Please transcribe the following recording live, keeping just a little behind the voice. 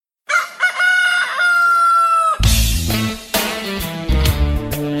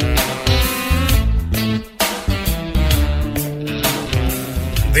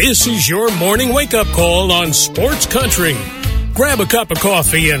This is your morning wake-up call on Sports Country. Grab a cup of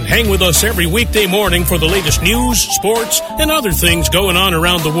coffee and hang with us every weekday morning for the latest news, sports, and other things going on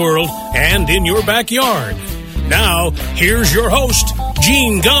around the world and in your backyard. Now, here's your host,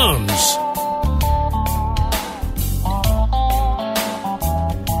 Gene Gumbs.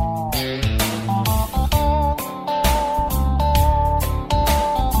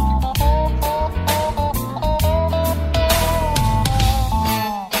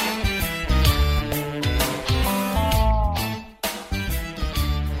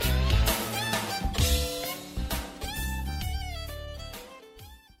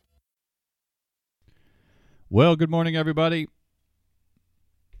 Well, good morning, everybody.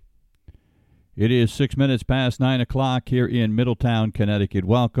 It is 6 minutes past 9 o'clock here in Middletown, Connecticut.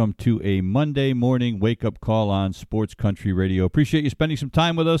 Welcome to a Monday morning wake-up call on Sports Country Radio. Appreciate you spending some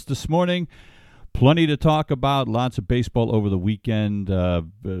time with us this morning. Plenty to talk about, lots of baseball over the weekend.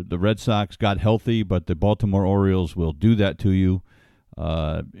 The Red Sox got healthy, but the Baltimore Orioles will do that to you.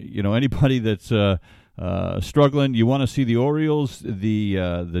 Anybody that's struggling, you want to see the Orioles, the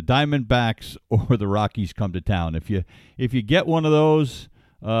Diamondbacks, or the Rockies come to town. If you get one of those,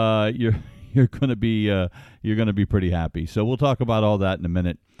 you're going to be pretty happy. So we'll talk about all that in a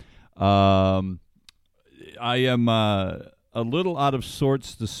minute. I am a little out of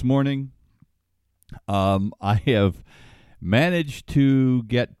sorts this morning. I have managed to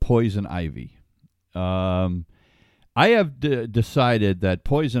get poison ivy. I have decided that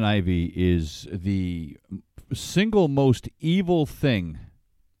poison ivy is the single most evil thing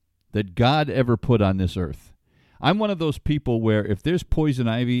that God ever put on this earth. I'm one of those people where if there's poison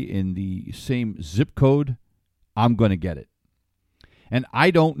ivy in the same zip code, I'm going to get it. And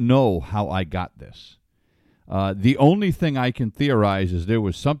I don't know how I got this. The only thing I can theorize is there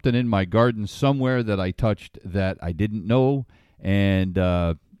was something in my garden somewhere that I touched that I didn't know, and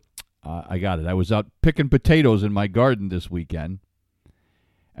I got it. I was out picking potatoes in my garden this weekend.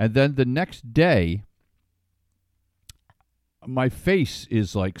 And then the next day, my face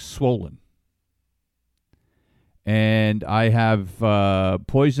is like swollen. And I have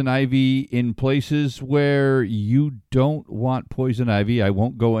poison ivy in places where you don't want poison ivy. I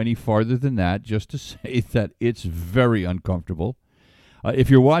won't go any farther than that, just to say that it's very uncomfortable.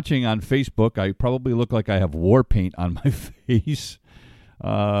 If you're watching on Facebook, I probably look like I have war paint on my face.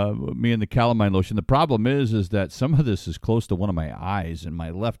 Me and the calamine lotion. The problem is that some of this is close to one of my eyes, and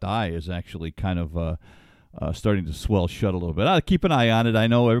my left eye is actually kind of starting to swell shut a little bit. I'll keep an eye on it. I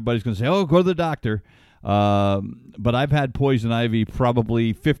know everybody's going to say, oh, go to the doctor. But I've had poison ivy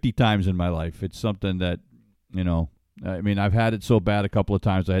probably 50 times in my life. It's something that, I've had it so bad a couple of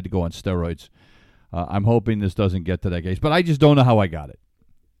times I had to go on steroids. I'm hoping this doesn't get to that case, but I just don't know how I got it.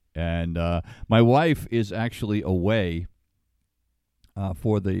 And my wife is actually away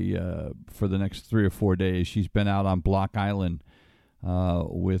for the next 3 or 4 days. She's been out on Block Island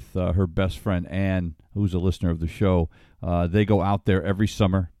with her best friend Ann, who's a listener of the show. They go out there every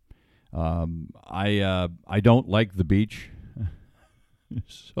summer. I don't like the beach,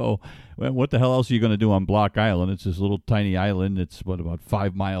 so what the hell else are you going to do on Block Island? It's this little tiny island. It's about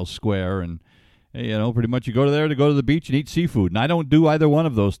 5 miles square, and pretty much you go there to go to the beach and eat seafood. And I don't do either one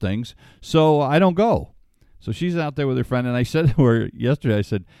of those things, so I don't go. So she's out there with her friend, and I said to her yesterday,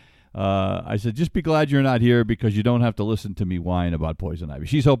 I said, just be glad you're not here because you don't have to listen to me whine about poison ivy.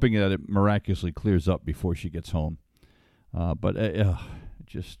 She's hoping that it miraculously clears up before she gets home. But I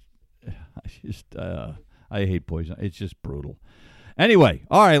hate poison. It's just brutal. Anyway,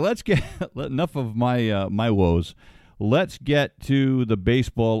 all right, let's get enough of my woes. Let's get to the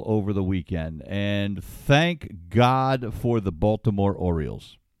baseball over the weekend, and thank God for the Baltimore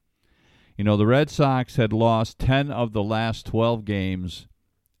Orioles. The Red Sox had lost 10 of the last 12 games,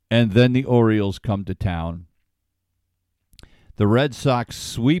 and then the Orioles come to town. The Red Sox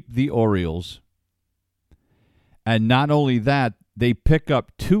sweep the Orioles, and not only that, they pick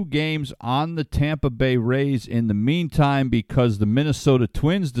up 2 games on the Tampa Bay Rays in the meantime because the Minnesota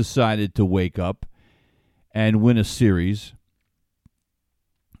Twins decided to wake up and win a series.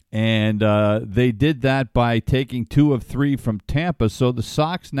 And they did that by taking 2 of 3 from Tampa. So the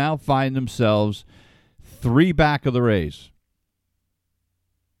Sox now find themselves 3 back of the Rays.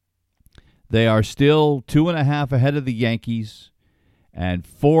 They are still 2.5 ahead of the Yankees and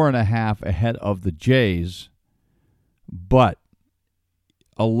 4.5 ahead of the Jays. But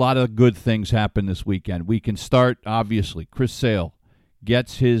a lot of good things happen this weekend. We can start, obviously, Chris Sale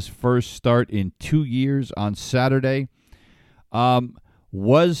gets his first start in 2 years on Saturday.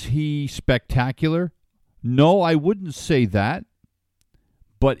 Was he spectacular? No, I wouldn't say that.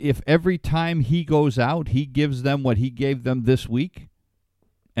 But if every time he goes out, he gives them what he gave them this week,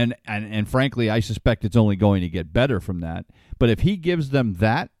 And frankly, I suspect it's only going to get better from that. But if he gives them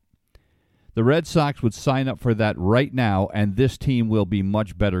that, the Red Sox would sign up for that right now, and this team will be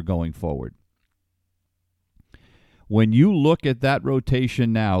much better going forward. When you look at that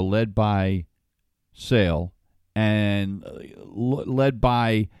rotation now, led by Sale and led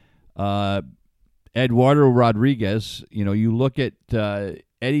by Eduardo Rodriguez, you look at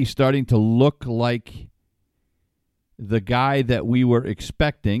Eddie starting to look like the guy that we were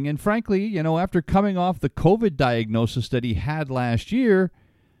expecting. And frankly, after coming off the COVID diagnosis that he had last year,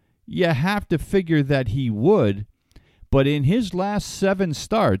 you have to figure that he would. But in his last 7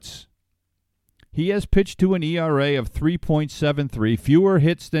 starts, he has pitched to an ERA of 3.73, fewer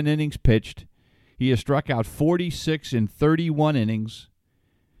hits than innings pitched. He has struck out 46 in 31 innings.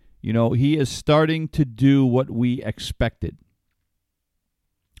 He is starting to do what we expected,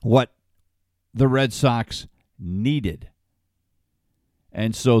 what the Red Sox needed.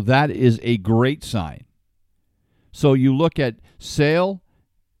 And so that is a great sign. So you look at Sale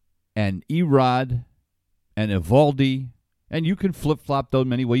and Erod and Eovaldi, and you can flip-flop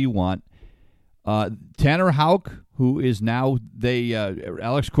them any way you want. Tanner Houck, who is now,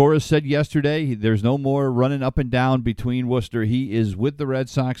 Alex Cora said yesterday, there's no more running up and down between Worcester. He is with the Red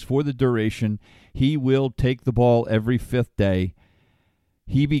Sox for the duration. He will take the ball every 5th day.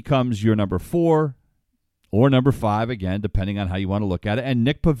 He becomes your number 4 or number 5, again, depending on how you want to look at it. And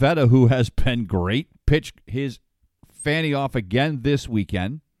Nick Pivetta, who has been great, pitched his fanny off again this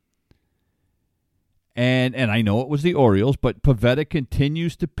weekend. And I know it was the Orioles, but Pivetta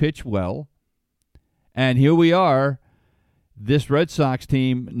continues to pitch well. And here we are, this Red Sox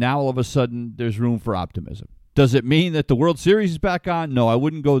team, now all of a sudden there's room for optimism. Does it mean that the World Series is back on? No, I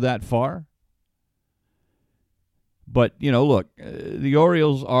wouldn't go that far. But, look, the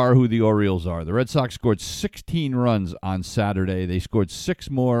Orioles are who the Orioles are. The Red Sox scored 16 runs on Saturday. They scored 6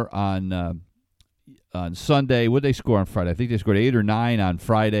 more on Sunday. What did they score on Friday? I think they scored 8 or 9 on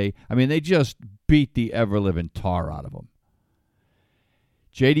Friday. I mean, they just beat the ever-living tar out of them.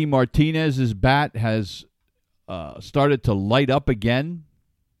 J.D. Martinez's bat has started to light up again.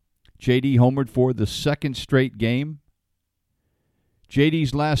 J.D. homered for the 2nd straight game.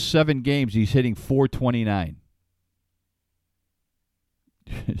 J.D.'s last 7 games, he's hitting .429.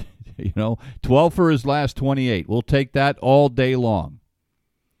 12 for his last 28. We'll take that all day long.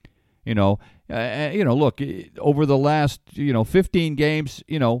 Look, over the last, 15 games,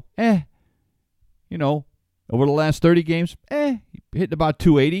 over the last 30 games, hitting about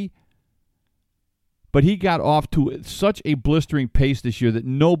 280. But he got off to such a blistering pace this year that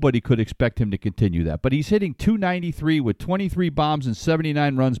nobody could expect him to continue that. But he's hitting .293 with 23 bombs and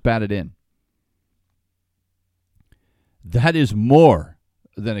 79 runs batted in. That is more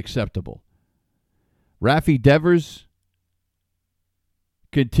than acceptable. Rafi Devers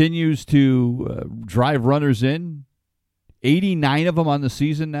continues to drive runners in. 89 of them on the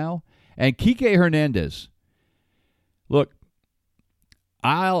season now. And Kike Hernandez. Look,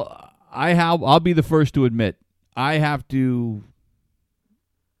 I'll be the first to admit, I have to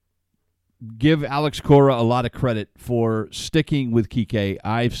give Alex Cora a lot of credit for sticking with Kike.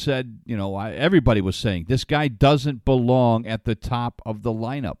 I've said, everybody was saying, this guy doesn't belong at the top of the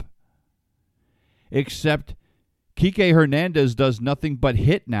lineup. Except Kike Hernandez does nothing but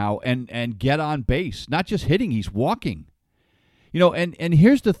hit now and get on base. Not just hitting, he's walking. And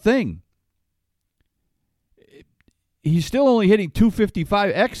here's the thing. He's still only hitting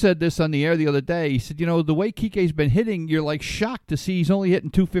 .255. X said this on the air the other day. He said, the way Kike's been hitting, you're like shocked to see he's only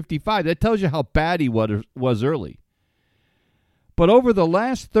hitting .255. That tells you how bad he was early. But over the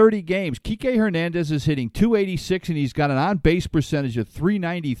last 30 games, Kike Hernandez is hitting .286, and he's got an on-base percentage of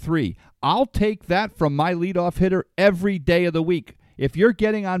 .393. I'll take that from my leadoff hitter every day of the week. If you're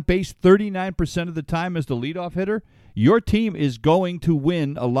getting on base 39% of the time as the leadoff hitter, your team is going to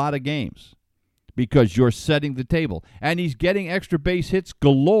win a lot of games. Because you're setting the table. And he's getting extra base hits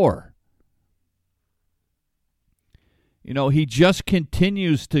galore. He just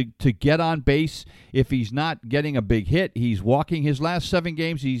continues to get on base. If he's not getting a big hit, he's walking. His last 7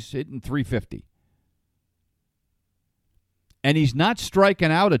 games, he's hitting .350. And he's not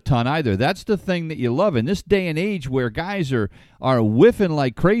striking out a ton either. That's the thing that you love. In this day and age where guys are whiffing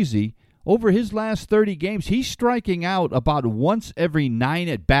like crazy, over his last 30 games, he's striking out about once every 9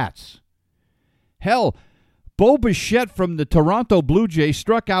 at-bats. Hell, Bo Bichette from the Toronto Blue Jays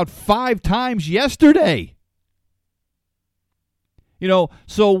struck out 5 times yesterday.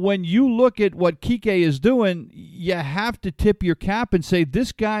 So when you look at what Kike is doing, you have to tip your cap and say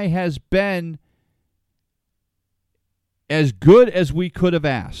this guy has been as good as we could have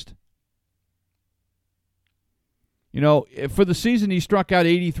asked. For the season, he struck out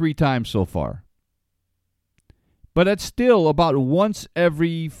 83 times so far. But that's still about once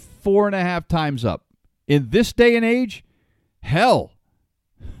every 4.5 times up. In this day and age, hell,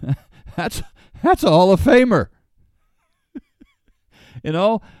 that's a Hall of Famer.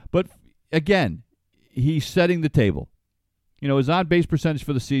 But again, he's setting the table. His on-base percentage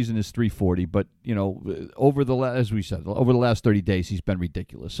for the season is .340, but, as we said, over the last 30 days, he's been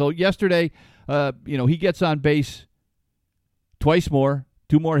ridiculous. So yesterday, he gets on base twice more,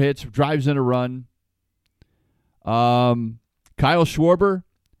 2 more hits, drives in a run. Kyle Schwarber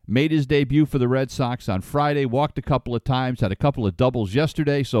made his debut for the Red Sox on Friday, walked a couple of times, had a couple of doubles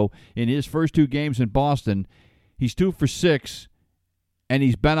yesterday. So in his first 2 games in Boston, he's 2 for 6, and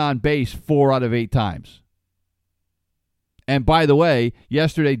he's been on base 4 out of 8 times. And by the way,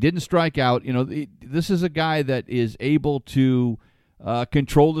 yesterday didn't strike out. This is a guy that is able to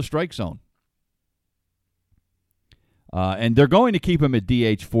control the strike zone. And they're going to keep him at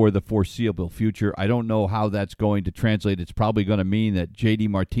DH for the foreseeable future. I don't know how that's going to translate. It's probably going to mean that J.D.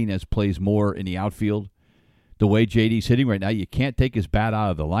 Martinez plays more in the outfield. The way J.D.'s hitting right now, you can't take his bat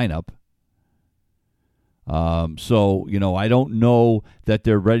out of the lineup. So I don't know that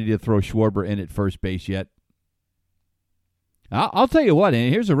they're ready to throw Schwarber in at first base yet. I'll tell you what, and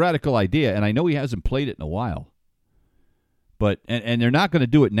here's a radical idea, and I know he hasn't played it in a while. But and they're not going to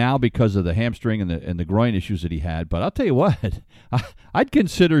do it now because of the hamstring and the groin issues that he had. But I'll tell you what, I'd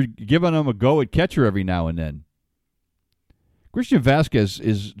consider giving him a go at catcher every now and then. Christian Vasquez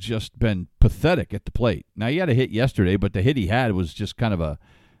has just been pathetic at the plate. Now, he had a hit yesterday, but the hit he had was just kind of a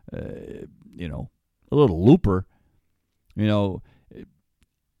little looper.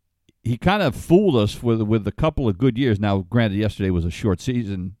 He kind of fooled us with a couple of good years. Now, granted, yesterday was a short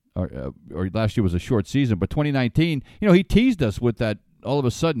season. Or last year was a short season, but 2019, he teased us with that all of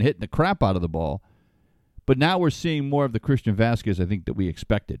a sudden hitting the crap out of the ball. But now we're seeing more of the Christian Vasquez, I think, that we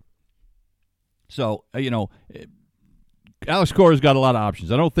expected. So, Alex Cora's got a lot of options.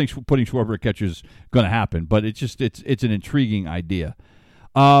 I don't think putting Schwarber at catcher is going to happen, but it's an intriguing idea.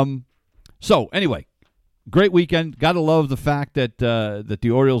 So, anyway, great weekend. Got to love the fact that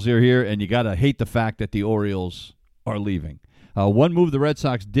the Orioles are here, and you got to hate the fact that the Orioles are leaving. One move the Red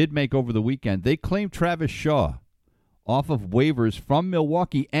Sox did make over the weekend, they claimed Travis Shaw off of waivers from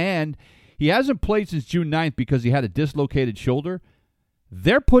Milwaukee, and he hasn't played since June 9th because he had a dislocated shoulder.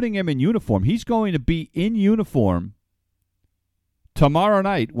 They're putting him in uniform. He's going to be in uniform tomorrow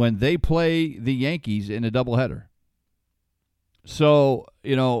night when they play the Yankees in a doubleheader. So,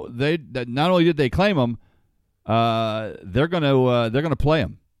 they not only did they claim him, they're going to play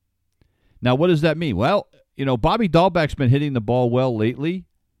him. Now, what does that mean? Well, Bobby Dahlbeck's been hitting the ball well lately,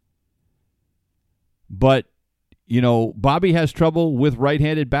 but, Bobby has trouble with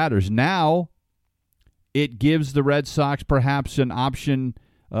right-handed batters. Now, it gives the Red Sox perhaps an option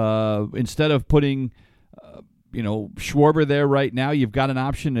instead of putting, Schwarber there right now. You've got an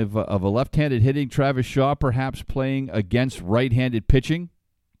option of a left-handed hitting Travis Shaw perhaps playing against right-handed pitching.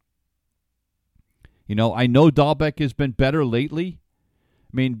 I know Dahlbeck has been better lately.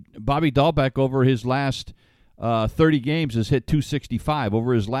 I mean, Bobby Dahlbeck over his last 30 games has hit .265.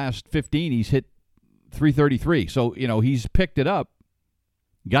 Over his last 15, he's hit .333. So, he's picked it up,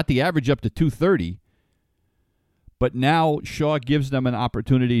 got the average up to .230. But now Shaw gives them an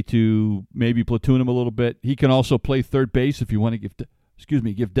opportunity to maybe platoon him a little bit. He can also play third base if you want to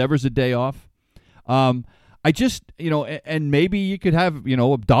give Devers a day off. I just, and maybe you could have,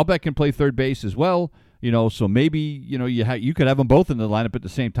 Dahlbeck can play third base as well. So maybe, you could have them both in the lineup at the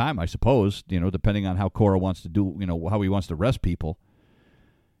same time, I suppose, depending on how Cora wants to do, how he wants to rest people.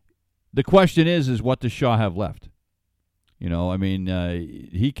 The question is what does Shaw have left?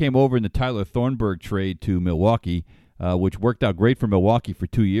 He came over in the Tyler Thornburg trade to Milwaukee, which worked out great for Milwaukee for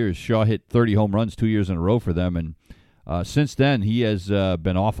 2 years. Shaw hit 30 home runs 2 years in a row for them, and since then he has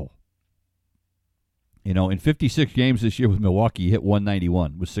been awful. In 56 games this year with Milwaukee, he hit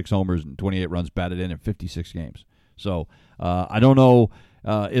 .191 with 6 homers and 28 runs batted in 56 games. So I don't know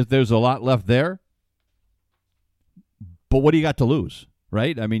if there's a lot left there, but what do you got to lose,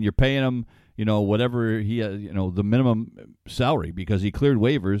 right? I mean, you're paying him, whatever he has, the minimum salary because he cleared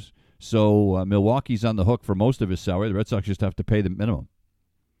waivers. So Milwaukee's on the hook for most of his salary. The Red Sox just have to pay the minimum.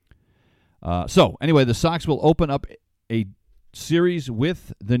 So anyway, the Sox will open up a series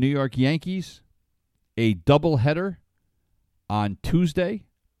with the New York Yankees. A doubleheader on Tuesday.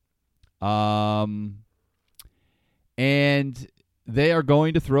 And they are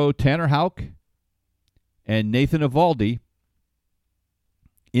going to throw Tanner Houck and Nathan Eovaldi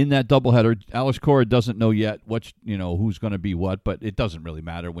in that doubleheader. Alex Cora doesn't know yet who's going to be what, but it doesn't really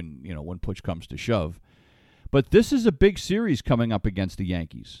matter when push comes to shove. But this is a big series coming up against the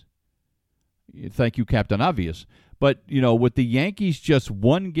Yankees. Thank you, Captain Obvious. But, with the Yankees just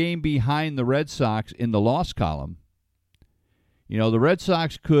one game behind the Red Sox in the loss column, the Red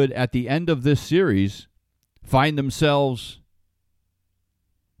Sox could, at the end of this series, find themselves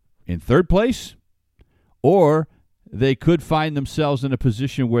in third place, or they could find themselves in a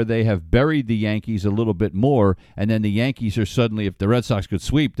position where they have buried the Yankees a little bit more, and then the Yankees are suddenly, if the Red Sox could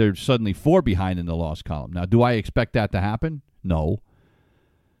sweep, they're suddenly 4 behind in the loss column. Now, do I expect that to happen? No.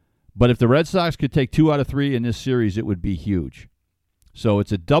 But if the Red Sox could take 2 out of 3 in this series, it would be huge. So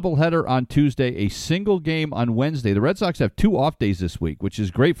it's a doubleheader on Tuesday, a single game on Wednesday. The Red Sox have 2 off days this week, which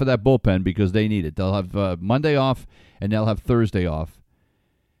is great for that bullpen because they need it. They'll have Monday off, and they'll have Thursday off.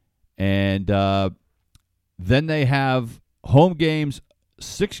 And then they have home games,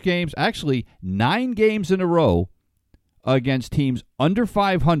 6 games, actually 9 games in a row against teams under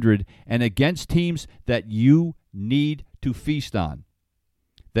 500 and against teams that you need to feast on.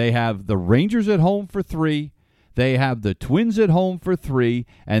 They have the Rangers at home for 3. They have the Twins at home for 3.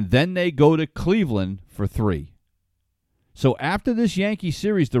 And then they go to Cleveland for 3. So after this Yankee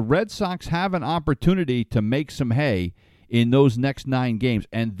series, the Red Sox have an opportunity to make some hay in those next 9 games,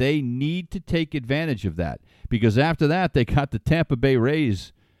 and they need to take advantage of that because after that, they got the Tampa Bay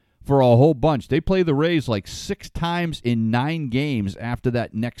Rays for a whole bunch. They play the Rays like 6 times in 9 games after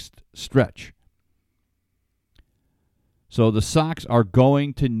that next stretch. So the Sox are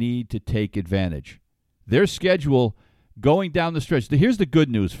going to need to take advantage. Their schedule going down the stretch. Here's the good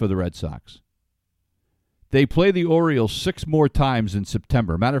news for the Red Sox. They play the Orioles 6 more times in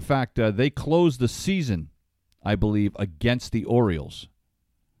September. Matter of fact, they close the season, I believe, against the Orioles.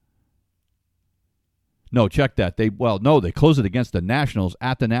 No, check that. They close it against the Nationals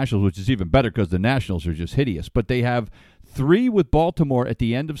at the Nationals, which is even better because the Nationals are just hideous. But they have 3 with Baltimore at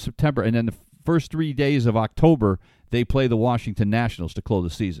the end of September, and then the first 3 days of October, they play the Washington Nationals to close the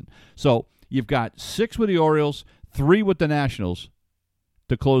season. So you've got 6 with the Orioles, 3 with the Nationals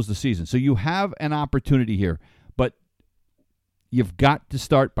to close the season. So you have an opportunity here, but you've got to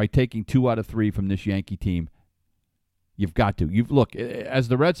start by taking 2 out of 3 from this Yankee team. You've got to. Look, as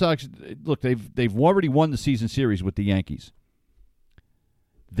the Red Sox, they've already won the season series with the Yankees.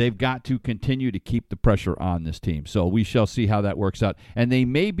 They've got to continue to keep the pressure on this team. So we shall see how that works out. And they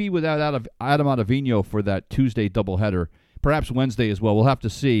may be without Adam Ottavino for that Tuesday doubleheader, perhaps Wednesday as well. We'll have to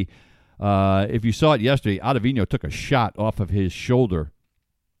see. If you saw it yesterday, Ottavino took a shot off of his shoulder.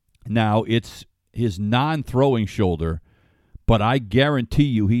 Now, it's his non-throwing shoulder, but I guarantee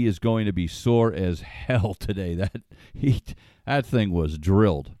you he is going to be sore as hell today. That thing was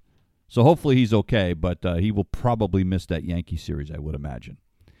drilled. So hopefully he's okay, but he will probably miss that Yankee series, I would imagine.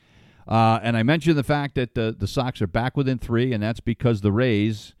 And I mentioned the fact that the Sox are back within 3, and that's because the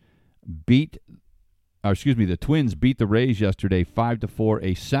Twins beat the Rays yesterday 5-4.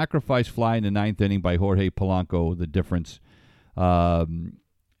 A sacrifice fly in the 9th inning by Jorge Polanco, the difference.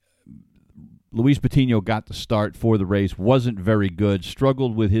 Luis Patino got the start for the Rays, wasn't very good,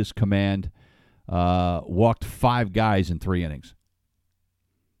 struggled with his command, walked 5 guys in 3 innings.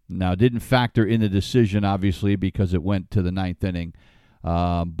 Now, didn't factor in the decision, obviously, because it went to the 9th inning.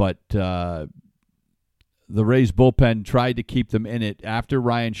 But the Rays bullpen tried to keep them in it after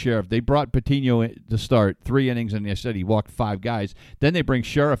Ryan Sheriff. They brought Patino to start 3 innings, and they said he walked 5 guys. Then they bring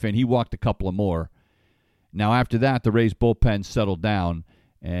Sheriff in. He walked a couple of more. Now, after that, the Rays bullpen settled down,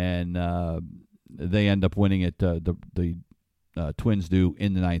 and they end up winning it. The Twins do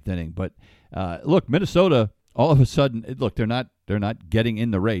in the 9th inning. But look, Minnesota, all of a sudden, they're not getting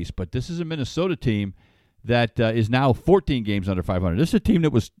in the race. But this is a Minnesota team that is now 14 games under 500. This is a team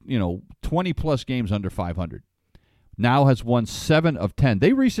that was 20-plus games under 500. Now has won 7 of 10.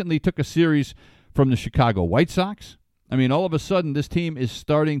 They recently took a series from the Chicago White Sox. I mean, all of a sudden, this team is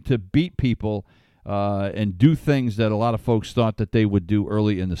starting to beat people and do things that a lot of folks thought that they would do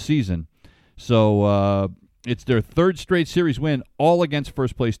early in the season. So it's their 3rd straight series win, all against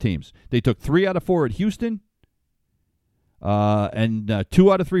first-place teams. They took 3 out of 4 at Houston, and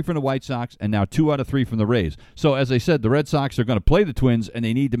 2 out of 3 from the White Sox, and now 2 out of 3 from the Rays. So, as I said, the Red Sox are going to play the Twins, and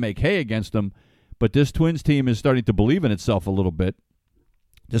they need to make hay against them. But this Twins team is starting to believe in itself a little bit,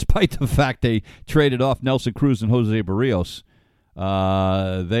 despite the fact they traded off Nelson Cruz and Jose Barrios.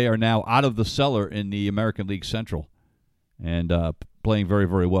 They are now out of the cellar in the American League Central and playing very,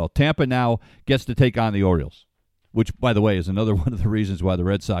 very well. Tampa now gets to take on the Orioles, which, by the way, is another one of the reasons why the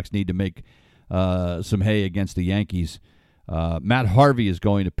Red Sox need to make some hay against the Yankees. Matt Harvey is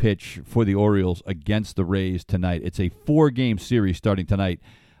going to pitch for the Orioles against the Rays tonight. It's a 4-game series starting tonight.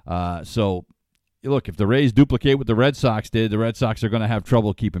 So, look, if the Rays duplicate what the Red Sox did, the Red Sox are going to have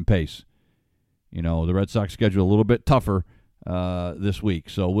trouble keeping pace. The Red Sox schedule a little bit tougher this week,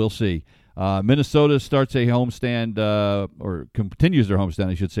 so we'll see. Minnesota starts a homestand, or continues their homestand,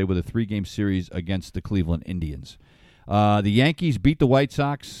 I should say, with a 3-game series against the Cleveland Indians. The Yankees beat the White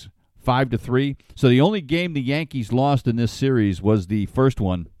Sox 5-3. So the only game the Yankees lost in this series was the first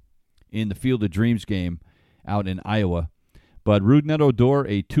one in the Field of Dreams game out in Iowa. But Rougned Odor,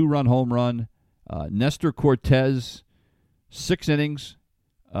 a 2-run home run. Nestor Cortez, 6 innings.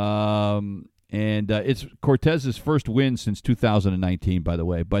 And it's Cortez's first win since 2019, by the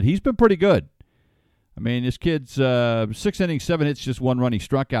way. But he's been pretty good. I mean, this kid's 6 innings, 7 hits, just 1 run. He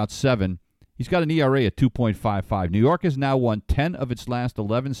struck out 7. He's got an ERA at 2.55. New York has now won 10 of its last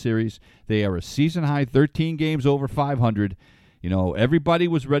 11 series. They are a season-high 13 games over 500. Everybody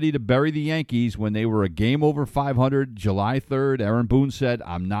was ready to bury the Yankees when they were a game over 500 July 3rd. Aaron Boone said,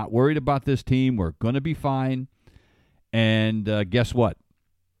 I'm not worried about this team. We're going to be fine. And guess what?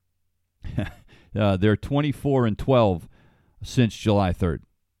 They're 24-12 since July 3rd.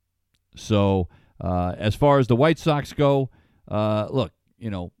 So as far as the White Sox go, look,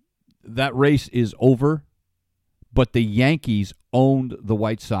 that race is over, but the Yankees owned the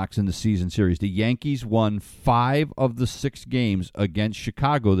White Sox in the season series. The Yankees won 5 of the 6 games against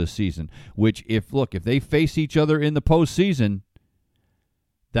Chicago this season, which if they face each other in the postseason,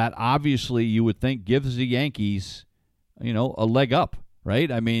 that obviously you would think gives the Yankees, a leg up,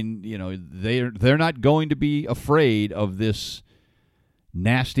 right? I mean, they're not going to be afraid of this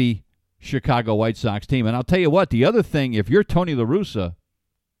nasty Chicago White Sox team. And I'll tell you what, the other thing, if you're Tony La Russa,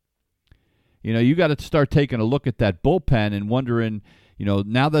 you got to start taking a look at that bullpen and wondering,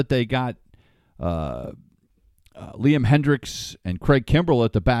 now that they got Liam Hendricks and Craig Kimbrell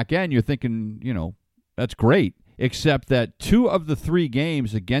at the back end, you're thinking, that's great. Except that 2 of the 3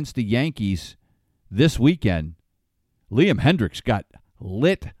 games against the Yankees this weekend, Liam Hendricks got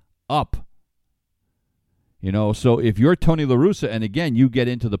lit up. So if you're Tony La Russa, and again, you get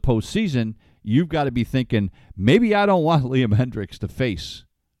into the postseason, you've got to be thinking, maybe I don't want Liam Hendricks to face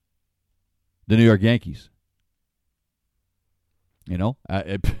the New York Yankees. Believe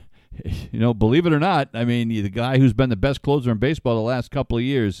it or not, I mean, the guy who's been the best closer in baseball the last couple of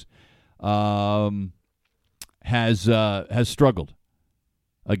years has struggled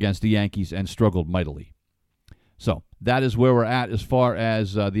against the Yankees and struggled mightily. So that is where we're at as far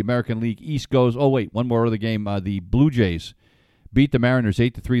as the American League East goes. Oh, wait, one more other game. The Blue Jays beat the Mariners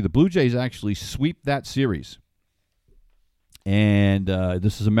 8-3. The Blue Jays actually sweep that series. And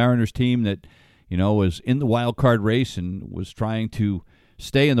this is a Mariners team that, was in the wild card race and was trying to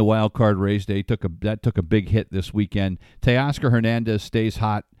stay in the wild card race. That took a big hit this weekend. Teoscar Hernandez stays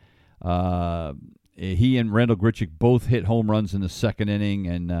hot. He and Randall Grichuk both hit home runs in the second inning,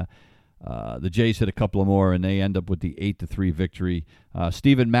 and the Jays hit a couple of more, and they end up with the 8-3 victory.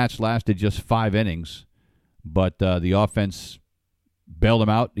 Steven Matz lasted just 5 innings, but the offense bailed him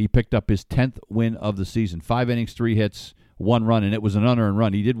out. He picked up his 10th win of the season. 5 innings, 3 hits, 1 run, and it was an unearned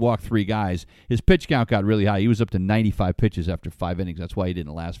run. He did walk 3 guys. His pitch count got really high. He was up to 95 pitches after 5 innings. That's why he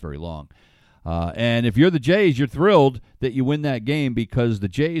didn't last very long. And if you're the Jays, you're thrilled that you win that game because the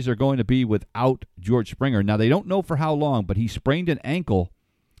Jays are going to be without George Springer. Now, they don't know for how long, but he sprained an ankle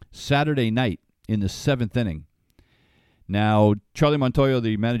Saturday night in the 7th inning. Now, Charlie Montoyo,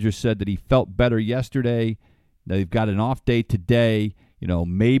 the manager, said that he felt better yesterday. They've got an off day today.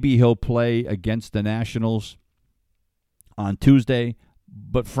 Maybe he'll play against the Nationals on Tuesday.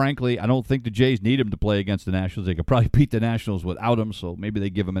 But frankly, I don't think the Jays need him to play against the Nationals. They could probably beat the Nationals without him, so maybe they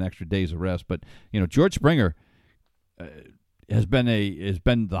give him an extra day's of rest. But George Springer has been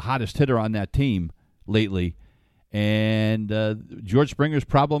the hottest hitter on that team lately, and George Springer's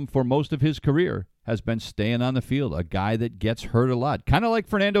problem for most of his career has been staying on the field. A guy that gets hurt a lot, kind of like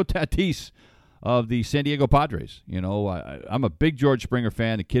Fernando Tatis of the San Diego Padres. I'm a big George Springer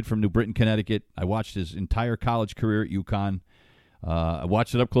fan. A kid from New Britain, Connecticut. I watched his entire college career at UConn. I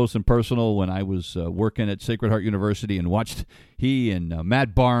watched it up close and personal when I was working at Sacred Heart University and watched he and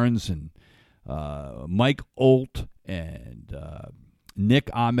Matt Barnes and Mike Olt and Nick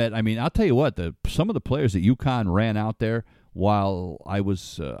Ahmed. I mean, I'll tell you what, some of the players that UConn ran out there while I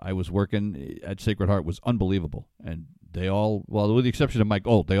was working at Sacred Heart was unbelievable. And they all, well, with the exception of Mike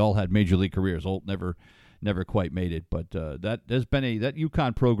Olt, they all had major league careers. Olt never quite made it, but that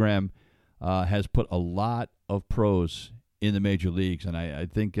UConn program has put a lot of pros in the major leagues, and I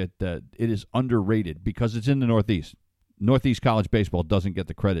think that it is underrated because it's in the Northeast. Northeast college baseball doesn't get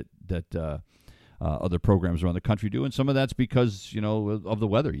the credit that other programs around the country do, and some of that's because of the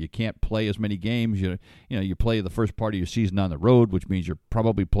weather. You can't play as many games. You play the first part of your season on the road, which means you're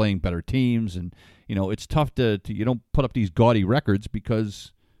probably playing better teams, and it's tough to you don't put up these gaudy records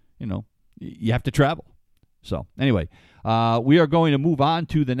because you have to travel. So anyway, we are going to move on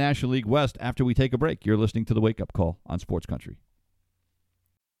to the National League West after we take a break. You're listening to the Wake Up Call on Sports Country.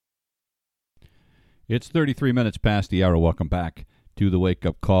 It's 33 minutes past the hour. Welcome back to the Wake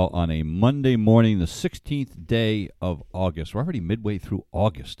Up Call on a Monday morning, the 16th day of August. We're already midway through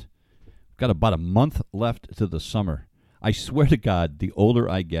August. We've got about a month left to the summer. I swear to God, the older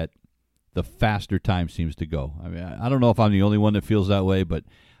I get, the faster time seems to go. I mean, I don't know if I'm the only one that feels that way, but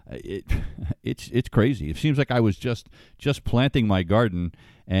it's crazy. It seems like I was just planting my garden,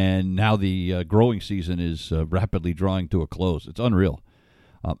 and now the growing season is rapidly drawing to a close. It's unreal.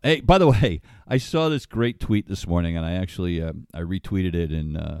 Hey, by the way, I saw this great tweet this morning, and I actually I retweeted it.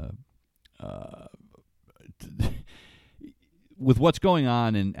 And with what's going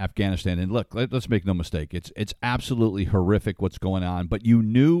on in Afghanistan, and look, let's make no mistake, it's absolutely horrific what's going on. But you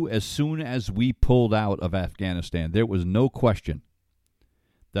knew as soon as we pulled out of Afghanistan, there was no question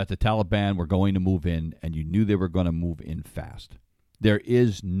that the Taliban were going to move in, and you knew they were going to move in fast. There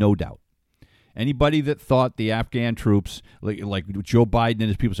is no doubt. Anybody that thought the Afghan troops, like Joe Biden and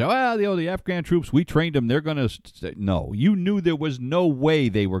his people say, well, the Afghan troops, we trained them, they're going to stay. No, you knew there was no way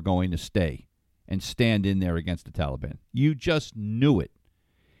they were going to stay and stand in there against the Taliban. You just knew it.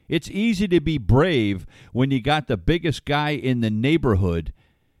 It's easy to be brave when you got the biggest guy in the neighborhood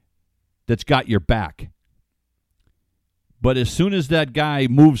that's got your back. But as soon as that guy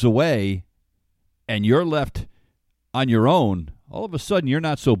moves away and you're left on your own, all of a sudden you're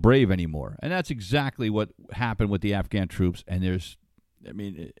not so brave anymore. And that's exactly what happened with the Afghan troops. And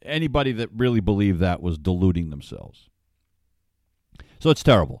anybody that really believed that was deluding themselves. So it's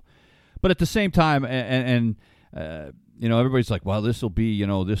terrible. But at the same time, everybody's like, well, this will be,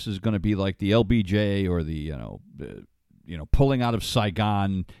 this is going to be like the LBJ or the pulling out of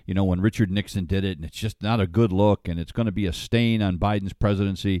Saigon, when Richard Nixon did it, and it's just not a good look, and it's going to be a stain on Biden's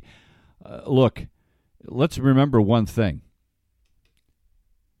presidency. Look, let's remember one thing.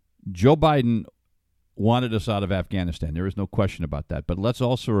 Joe Biden wanted us out of Afghanistan. There is no question about that. But let's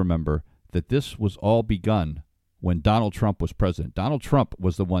also remember that this was all begun when Donald Trump was president. Donald Trump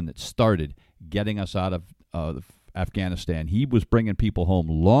was the one that started getting us out of Afghanistan. He was bringing people home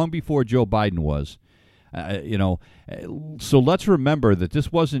long before Joe Biden was. So let's remember that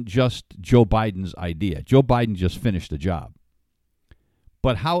this wasn't just Joe Biden's idea. Joe Biden just finished the job.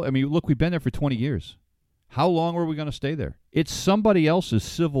 But look, we've been there for 20 years. How long are we going to stay there? It's somebody else's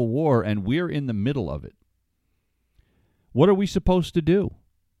civil war, and we're in the middle of it. What are we supposed to do?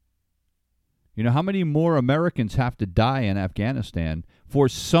 How many more Americans have to die in Afghanistan for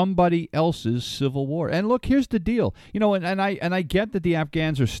somebody else's civil war? And look, here's the deal. And I get that the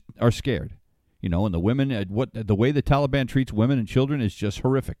Afghans are scared. And the women, the way the Taliban treats women and children is just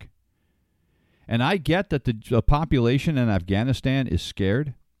horrific. And I get that the population in Afghanistan is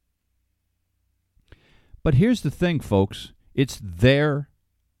scared. But here's the thing, folks. It's their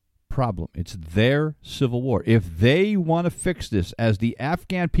problem. It's their civil war. If they want to fix this as the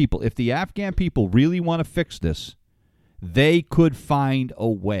Afghan people, if the Afghan people really want to fix this, they could find a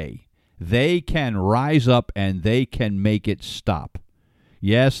way. They can rise up and they can make it stop.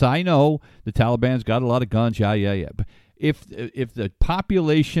 Yes, I know the Taliban's got a lot of guns. Yeah. But if the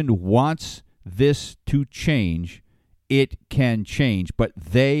population wants this to change, it can change. But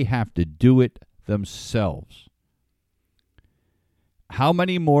they have to do it themselves. How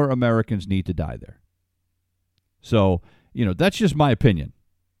many more Americans need to die there? So, that's just my opinion.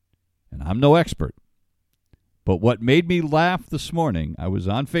 And I'm no expert. But what made me laugh this morning, I was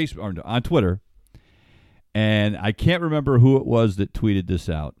on Facebook or on Twitter, and I can't remember who it was that tweeted this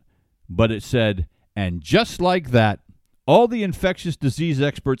out, but it said, and just like that, all the infectious disease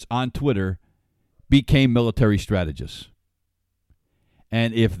experts on Twitter became military strategists.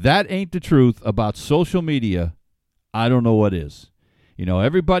 And if that ain't the truth about social media, I don't know what is.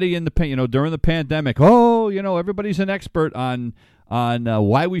 Everybody in the during the pandemic, everybody's an expert on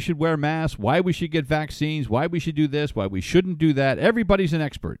why we should wear masks, why we should get vaccines, why we should do this, why we shouldn't do that. Everybody's an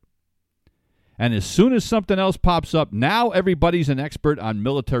expert. And as soon as something else pops up, now everybody's an expert on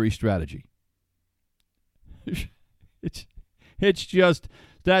military strategy. It's just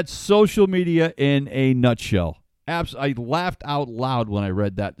that's social media in a nutshell. I laughed out loud when I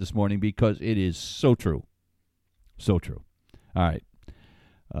read that this morning because it is so true. So true. All right.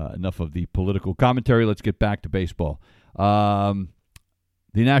 Enough of the political commentary. Let's get back to baseball. The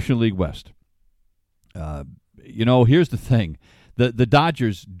National League West. Here's the thing. The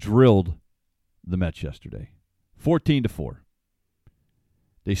Dodgers drilled the Mets yesterday, 14-4.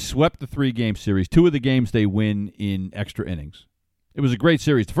 They swept the 3-game series. 2 of the games they win in extra innings. It was a great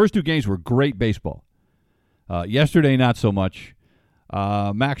series. The first 2 games were great baseball. Yesterday, not so much.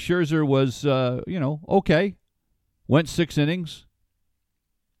 Max Scherzer was, okay. Went 6 innings.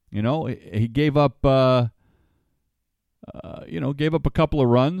 He gave up, gave up a couple of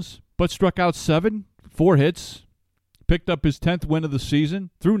runs, but struck out 7, 4 hits. Picked up his 10th win of the season,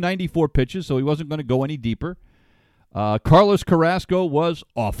 threw 94 pitches, so he wasn't going to go any deeper. Carlos Carrasco was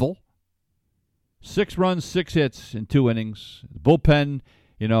awful. 6 runs, 6 hits in 2 innings. The bullpen,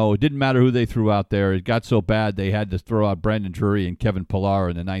 it didn't matter who they threw out there. It got so bad they had to throw out Brandon Drury and Kevin Pillar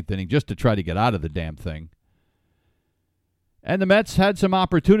in the 9th inning just to try to get out of the damn thing. And the Mets had some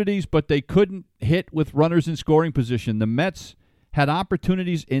opportunities, but they couldn't hit with runners in scoring position. The Mets had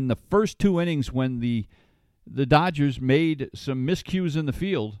opportunities in the first 2 innings when the Dodgers made some miscues in the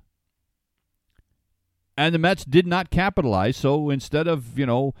field, and the Mets did not capitalize. So instead of,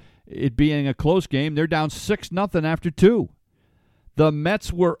 it being a close game, they're down 6-0 after 2. The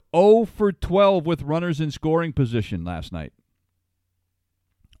Mets were 0 for 12 with runners in scoring position last night.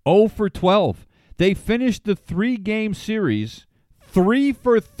 0 for 12. They finished the 3-game series 3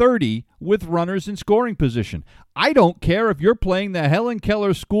 for 30 with runners in scoring position. I don't care if you're playing the Helen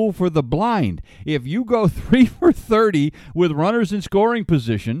Keller School for the Blind. If you go 3 for 30 with runners in scoring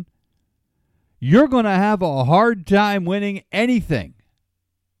position, you're going to have a hard time winning anything.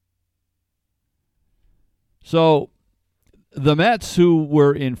 So the Mets, who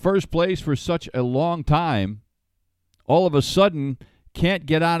were in first place for such a long time, all of a sudden can't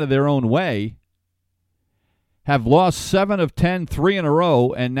get out of their own way, have lost 7 of 10, 3 in a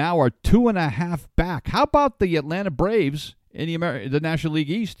row, and now are 2.5 back. How about the Atlanta Braves in the National League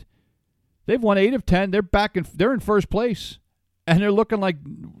East? They've won 8 of 10. They're back they're in first place, and they're looking like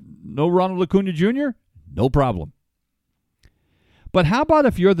no Ronald Acuna Jr. No problem. But how about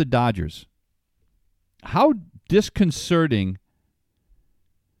if you're the Dodgers? How disconcerting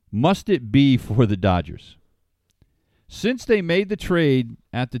must it be for the Dodgers? Since they made the trade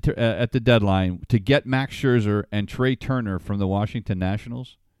at the deadline to get Max Scherzer and Trey Turner from the Washington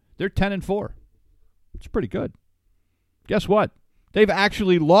Nationals, they're 10-4. It's pretty good. Guess what? They've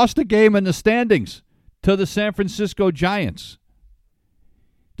actually lost a game in the standings to the San Francisco Giants,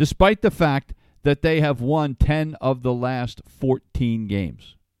 despite the fact that they have won 10 of the last 14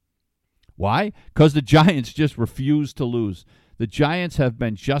 games. Why? Because the Giants just refuse to lose. The Giants have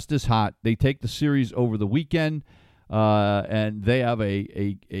been just as hot. They take the series over the weekend. And they have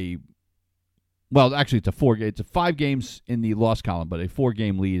well, actually it's a 5 games in the loss column, but a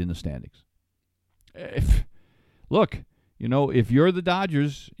 4-game lead in the standings. If you're the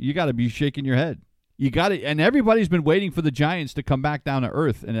Dodgers, you got to be shaking your head. You got to, and everybody's been waiting for the Giants to come back down to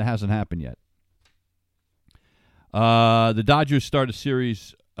earth, and it hasn't happened yet. The Dodgers start a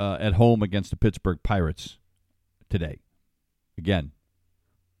series at home against the Pittsburgh Pirates today. Again,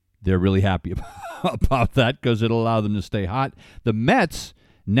 they're really happy about that because it'll allow them to stay hot. The Mets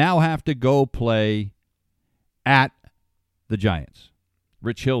now have to go play at the Giants.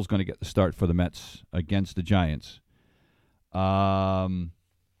 Rich Hill's going to get the start for the Mets against the Giants.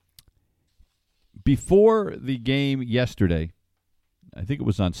 Before the game yesterday, I think it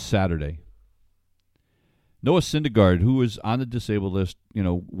was on Saturday, Noah Syndergaard, who was on the disabled list,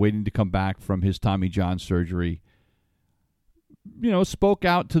 waiting to come back from his Tommy John surgery, spoke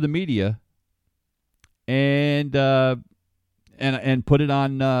out to the media and put it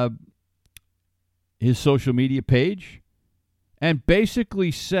on his social media page and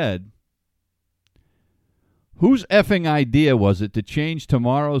basically said, whose effing idea was it to change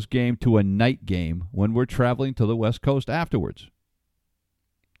tomorrow's game to a night game when we're traveling to the West Coast afterwards?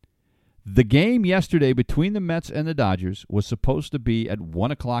 The game yesterday between the Mets and the Dodgers was supposed to be at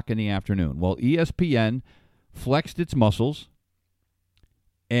 1 o'clock in the afternoon. Well, ESPN flexed its muscles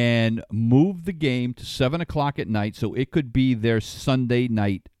and moved the game to 7 o'clock at night so it could be their Sunday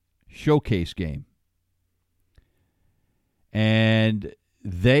night showcase game. And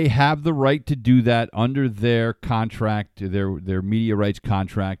they have the right to do that under their contract, their media rights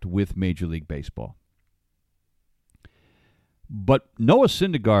contract with Major League Baseball. But Noah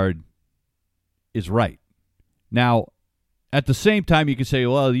Syndergaard is right. Now, at the same time, you can say,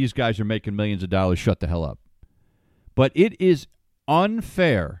 well, these guys are making millions of dollars, shut the hell up. But it is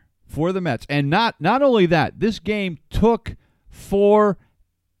unfair for the Mets. And not only that, this game took forever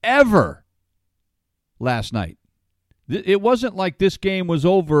last night. It wasn't like this game was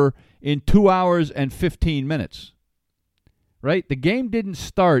over in 2 hours and 15 minutes, right? The game didn't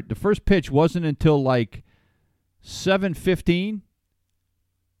start. The first pitch wasn't until like 7:15.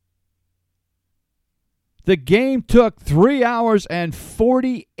 The game took 3 hours and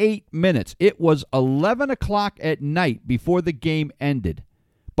 48 minutes. It was 11 o'clock at night before the game ended.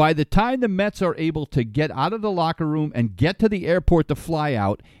 By the time the Mets are able to get out of the locker room and get to the airport to fly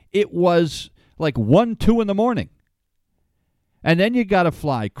out, it was like 1, 2 in the morning. And then you got to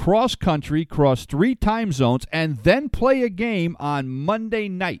fly cross-country, cross 3 time zones, and then play a game on Monday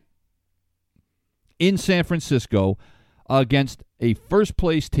night in San Francisco against a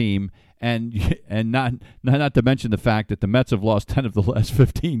first-place team, and not to mention the fact that the Mets have lost 10 of the last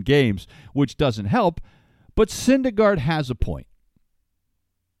 15 games, which doesn't help. But Syndergaard has a point.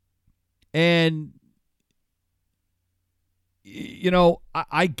 And,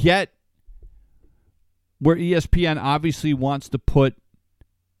 I get where ESPN obviously wants to put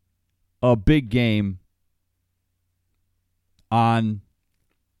a big game on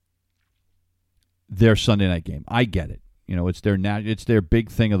their Sunday night game. I get it. It's their big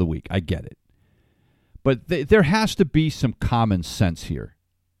thing of the week. I get it. But there has to be some common sense here.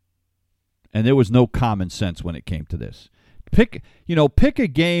 And there was no common sense when it came to this. Pick a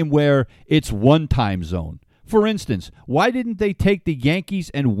game where it's one time zone. For instance, why didn't they take the Yankees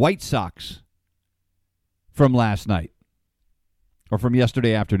and White Sox from last night or from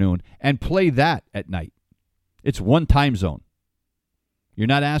yesterday afternoon and play that at night? It's one time zone. You're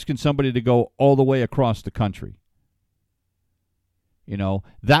not asking somebody to go all the way across the country.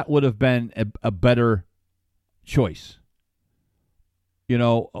 That would have been a better choice.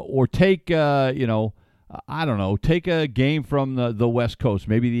 Or take, I don't know, take a game from the West Coast,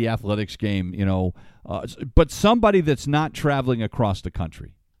 maybe the Athletics game, but somebody that's not traveling across the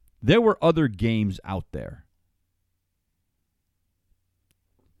country. There were other games out there.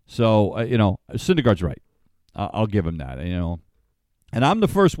 So, Syndergaard's right. I'll give him that, And I'm the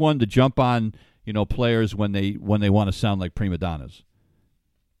first one to jump on, players when they want to sound like prima donnas.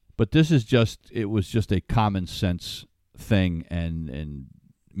 But this is it was just a common sense thing, and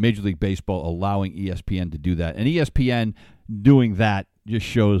Major League Baseball allowing ESPN to do that. And ESPN doing that just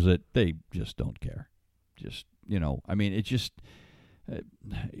shows that they just don't care. It just...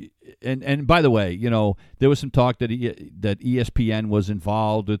 And by the way, there was some talk that ESPN was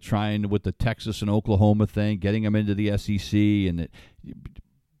involved with the Texas and Oklahoma thing, getting them into the SEC. And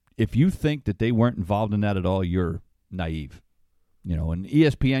if you think that they weren't involved in that at all, you're naive. And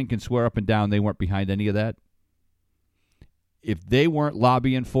ESPN can swear up and down they weren't behind any of that. If they weren't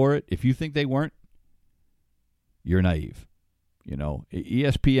lobbying for it, if you think they weren't, you're naive.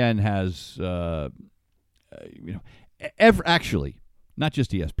 ESPN has, actually, not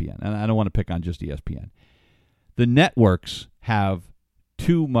just ESPN, and I don't want to pick on just ESPN. The networks have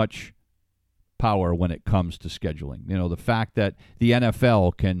too much power when it comes to scheduling. The fact that the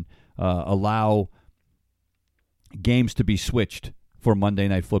NFL can allow games to be switched for Monday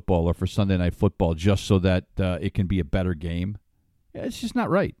Night Football or for Sunday Night Football just so that it can be a better game, it's just not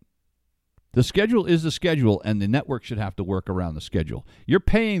right. The schedule is the schedule, and the network should have to work around the schedule. You're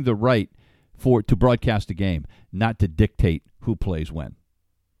paying the right to broadcast a game, not to dictate who plays when.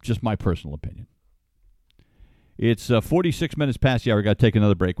 Just my personal opinion. It's 46 minutes past the hour. We've got to take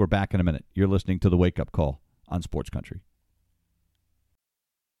another break. We're back in a minute. You're listening to The Wake Up Call on Sports Country.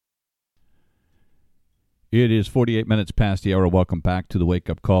 It is 48 minutes past the hour. Welcome back to The Wake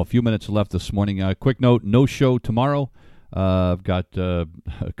Up Call. A few minutes left this morning. Quick note, no show tomorrow. I've got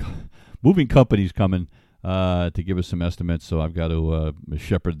moving companies coming to give us some estimates, so I've got to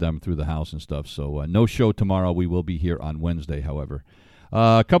shepherd them through the house and stuff. So no show tomorrow. We will be here on Wednesday, however.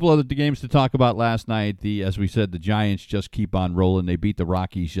 A couple other games to talk about last night. As we said, the Giants just keep on rolling. They beat the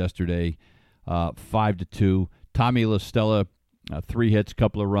Rockies yesterday 5-2. Tommy La Stella, 3 hits,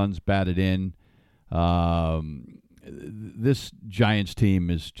 couple of runs batted in. This Giants team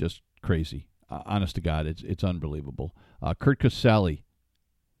is just crazy. Honest to God, it's unbelievable. Kurt Casale,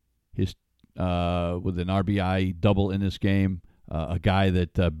 with an RBI double in this game. A guy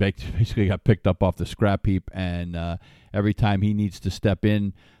that basically got picked up off the scrap heap, and every time he needs to step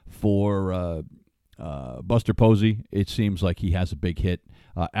in for Buster Posey, it seems like he has a big hit.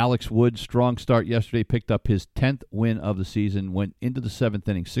 Alex Wood, strong start yesterday, picked up his 10th win of the season, went into the 7th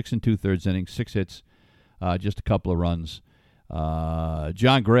inning, 6 2/3 innings, 6 hits, just a couple of runs.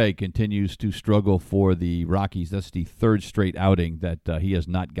 John Gray continues to struggle for the Rockies. That's the 3rd straight outing that he has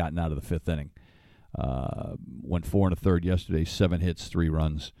not gotten out of the 5th inning. Went 4 1/3 yesterday, 7 hits, 3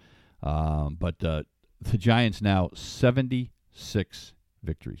 runs. But the Giants now 76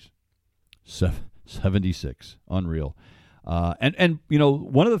 victories. 76. Unreal. And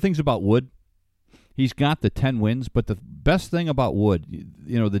one of the things about Wood, he's got the 10 wins, but the best thing about Wood,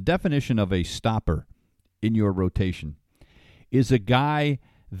 the definition of a stopper in your rotation is a guy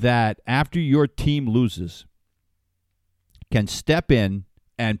that after your team loses can step in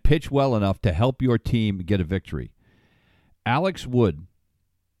and pitch well enough to help your team get a victory. Alex Wood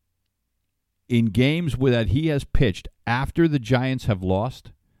in games that he has pitched after the Giants have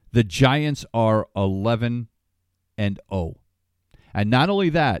lost, the Giants are 11-0. And not only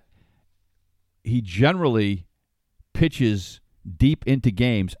that, he generally pitches deep into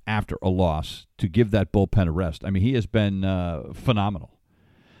games after a loss to give that bullpen a rest. I mean, he has been phenomenal.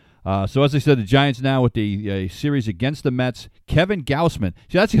 So as I said, the Giants now with the series against the Mets. Kevin Gausman.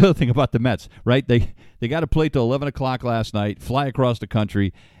 See, that's the other thing about the Mets, right? They got to play till 11 o'clock last night, fly across the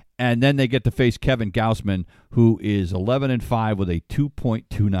country, and then they get to face Kevin Gausman, who is 11-5 with a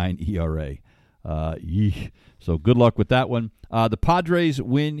 2.29 ERA. So good luck with that one. The Padres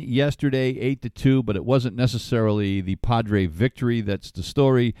win yesterday 8-2, but it wasn't necessarily the Padre victory that's the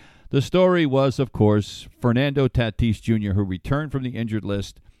story. The story was, of course, Fernando Tatis Jr., who returned from the injured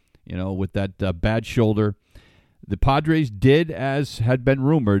list, with that bad shoulder. The Padres did, as had been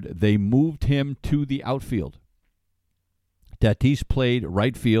rumored, they moved him to the outfield. Tatis played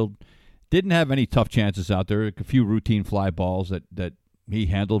right field, didn't have any tough chances out there, a few routine fly balls that he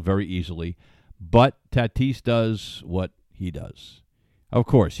handled very easily. But Tatis does what he does. Of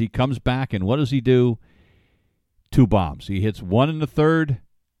course, he comes back, and what does he do? 2 bombs. He hits 1 in the 3rd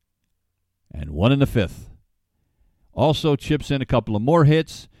and 1 in the 5th. Also chips in a couple of more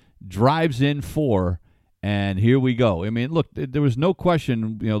hits, drives in 4, and here we go. I mean, look, there was no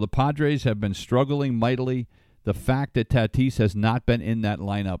question, the Padres have been struggling mightily. The fact that Tatis has not been in that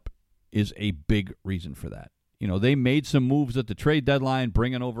lineup is a big reason for that. They made some moves at the trade deadline,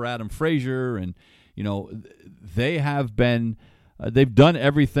 bringing over Adam Frazier, and, they have been they've done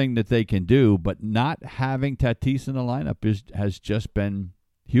everything that they can do, but not having Tatis in the lineup has just been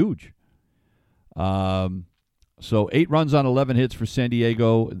huge. So 8 runs on 11 hits for San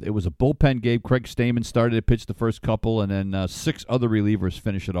Diego. It was a bullpen game. Craig Stammen started to pitch the first couple, and then 6 other relievers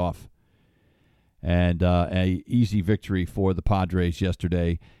finish it off. And a easy victory for the Padres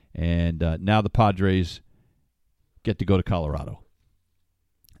yesterday. And now the Padres get to go to Colorado.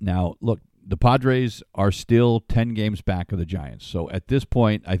 Now, look, the Padres are still 10 games back of the Giants. So at this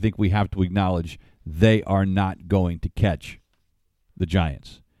point, I think we have to acknowledge they are not going to catch the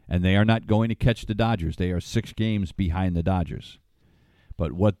Giants. And they are not going to catch the Dodgers. They are 6 games behind the Dodgers.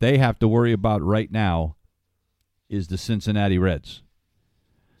 But what they have to worry about right now is the Cincinnati Reds.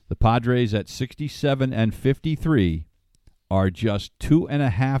 The Padres at 67-53 are just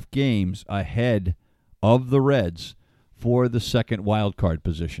 2.5 games ahead of the Reds for the second wild card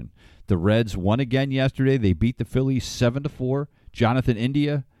position. The Reds won again yesterday. They beat the Phillies 7-4. Jonathan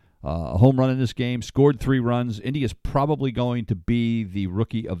India, a home run in this game, scored 3 runs. India's probably going to be the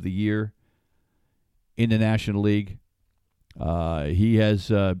Rookie of the Year in the National League. He has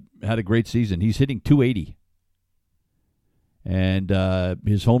had a great season. He's hitting .280. And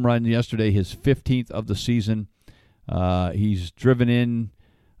his home run yesterday, his 15th of the season. He's driven in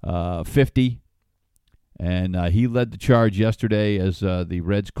 50. And he led the charge yesterday as the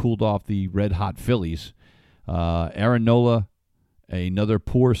Reds cooled off the red-hot Phillies. Aaron Nola, another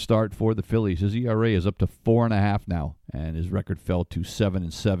poor start for the Phillies. His ERA is up to 4.5 now, and his record fell to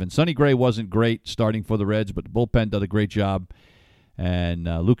 7-7. Sonny Gray wasn't great starting for the Reds, but the bullpen did a great job. And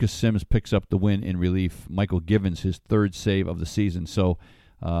Lucas Sims picks up the win in relief. Michael Givens, his 3rd save of the season. So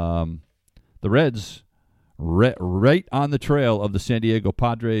the Reds right on the trail of the San Diego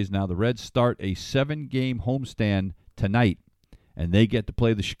Padres. Now the Reds start a 7-game homestand tonight, and they get to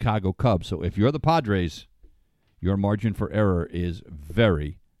play the Chicago Cubs. So if you're the Padres, your margin for error is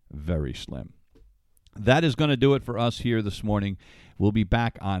very, very slim. That is going to do it for us here this morning. We'll be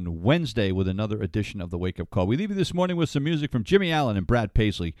back on Wednesday with another edition of the Wake Up Call. We leave you this morning with some music from Jimmy Allen and Brad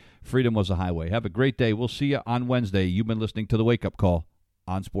Paisley. Freedom Was a Highway. Have a great day. We'll see you on Wednesday. You've been listening to the Wake Up Call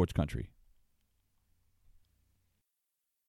on Sports Country.